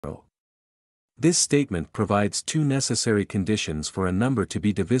This statement provides two necessary conditions for a number to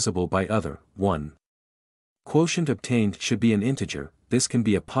be divisible by other. 1. Quotient obtained should be an integer, this can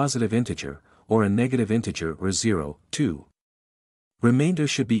be a positive integer, or a negative integer or 0. 2. Remainder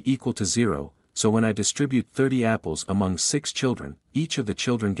should be equal to 0, so when I distribute 30 apples among 6 children, each of the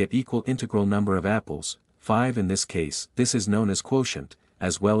children get equal integral number of apples, 5 in this case, this is known as quotient,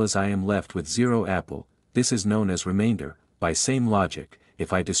 as well as I am left with 0 apple, this is known as remainder. By same logic,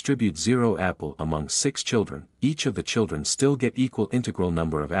 if I distribute 0 apple among 6 children, each of the children still get equal integral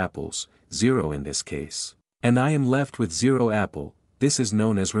number of apples, 0 in this case, and I am left with 0 apple, this is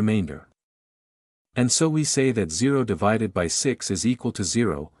known as remainder. And so we say that 0 divided by 6 is equal to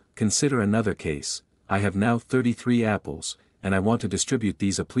 0. Consider another case, I have now 33 apples, and I want to distribute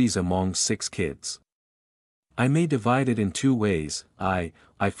these apples among 6 kids. I may divide it in two ways. I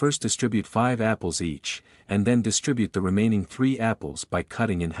first distribute 5 apples each, and then distribute the remaining 3 apples by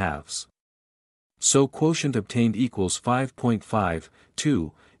cutting in halves. So quotient obtained equals 5.5.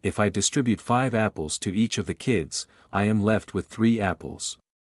 2. If I distribute 5 apples to each of the kids, I am left with 3 apples.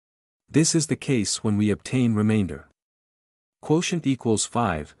 This is the case when we obtain remainder. Quotient equals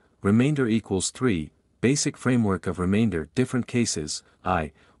 5, remainder equals 3, basic framework of remainder. Different cases.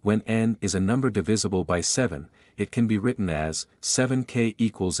 When n is a number divisible by 7, it can be written as 7k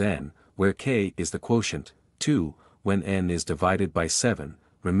equals n, where k is the quotient. 2. When n is divided by 7,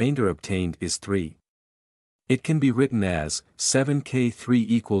 remainder obtained is 3. It can be written as 7k3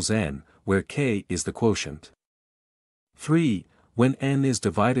 equals n, where k is the quotient. 3. When n is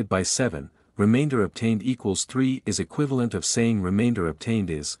divided by 7, remainder obtained equals 3 is equivalent of saying remainder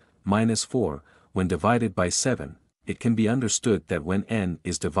obtained is -4, when divided by 7. It can be understood that when n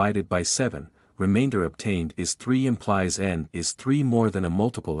is divided by 7, remainder obtained is 3 implies n is 3 more than a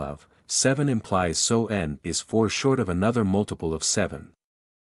multiple of 7 implies so n is 4 short of another multiple of 7.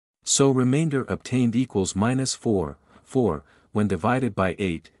 So remainder obtained equals -4. 4, when divided by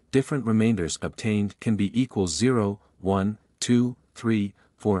 8, different remainders obtained can be equals 0, 1, 2, 3,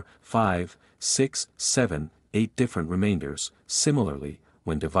 4, 5, 6, 7, 8 different remainders. Similarly,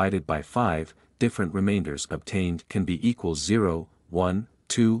 when divided by 5, different remainders obtained can be equals 0, 1,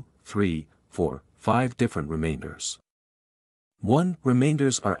 2, 3, 4, 5 different remainders. 1.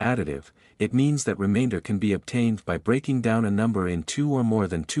 Remainders are additive. It means that remainder can be obtained by breaking down a number in 2 or more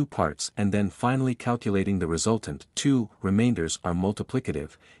than 2 parts and then finally calculating the resultant. 2. Remainders are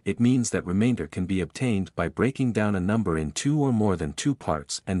multiplicative. It means that remainder can be obtained by breaking down a number in 2 or more than 2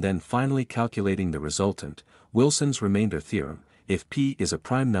 parts and then finally calculating the resultant. Wilson's remainder theorem. If p is a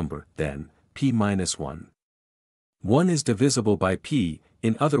prime number, then p-1. 1 is divisible by p,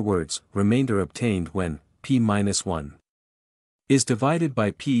 in other words, remainder obtained when p-1 is divided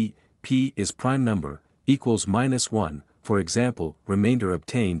by p is prime number, equals -1, for example, remainder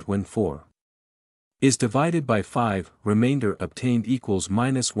obtained when 4 is divided by 5, remainder obtained equals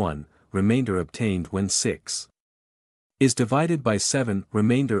 -1, remainder obtained when 6 is divided by 7,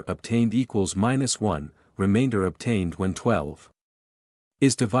 remainder obtained equals -1, remainder obtained when 12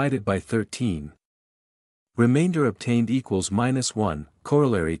 is divided by 13. Remainder obtained equals -1,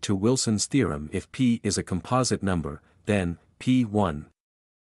 corollary to Wilson's theorem. If p is a composite number, then p1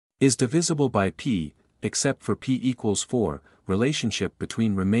 is divisible by p, except for p equals 4, relationship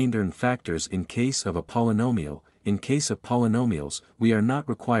between remainder and factors in case of a polynomial. In case of polynomials, we are not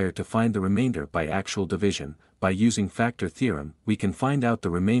required to find the remainder by actual division. By using factor theorem, we can find out the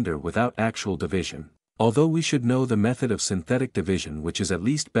remainder without actual division. Although we should know the method of synthetic division, which is at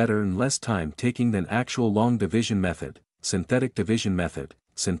least better and less time taking than actual long division method. Synthetic division method.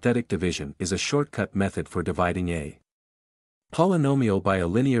 Synthetic division is a shortcut method for dividing a polynomial by a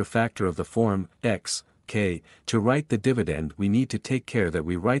linear factor of the form x, k. To write the dividend, we need to take care that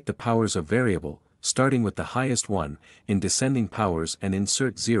we write the powers of variable, starting with the highest one, in descending powers and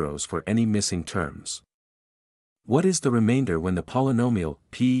insert zeros for any missing terms. What is the remainder when the polynomial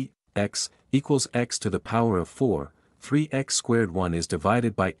p, x, equals x to the power of 4, 3x squared 1 is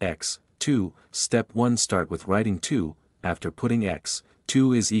divided by x, 2, step 1 start with writing 2, after putting x,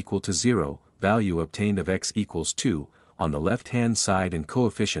 2 is equal to 0, value obtained of x equals 2, on the left-hand side and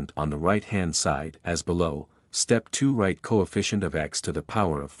coefficient on the right-hand side as below. Step 2 write coefficient of x to the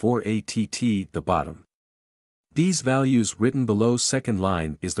power of 4 att the bottom. These values written below second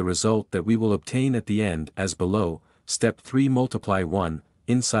line is the result that we will obtain at the end as below. Step 3 multiply 1,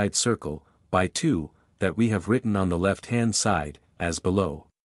 inside circle, by 2, that we have written on the left-hand side, as below.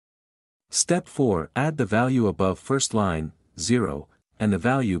 Step 4 add the value above first line, 0, and the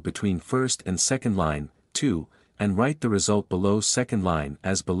value between first and second line, 2, and write the result below second line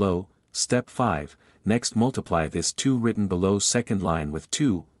as below. Step 5, next multiply this 2 written below second line with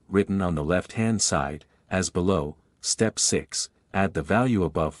 2, written on the left-hand side, as below. Step 6, add the value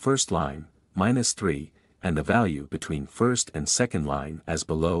above first line, -3, and the value between first and second line as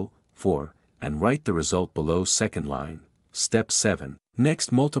below, 4, and write the result below second line. Step 7,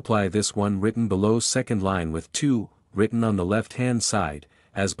 next multiply this one written below second line with 2, written on the left-hand side,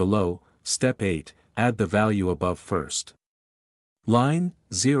 as below. Step 8, add the value above first line,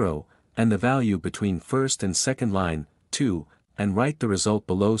 0, and the value between first and second line, 2, and write the result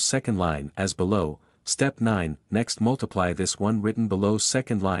below second line as below. Step 9, next multiply this one written below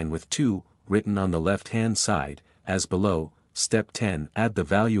second line with 2, written on the left-hand side, as below. Step 10, add the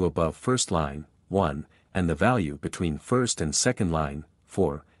value above first line, 1, and the value between first and second line,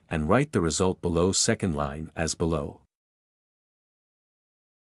 4, and write the result below second line as below.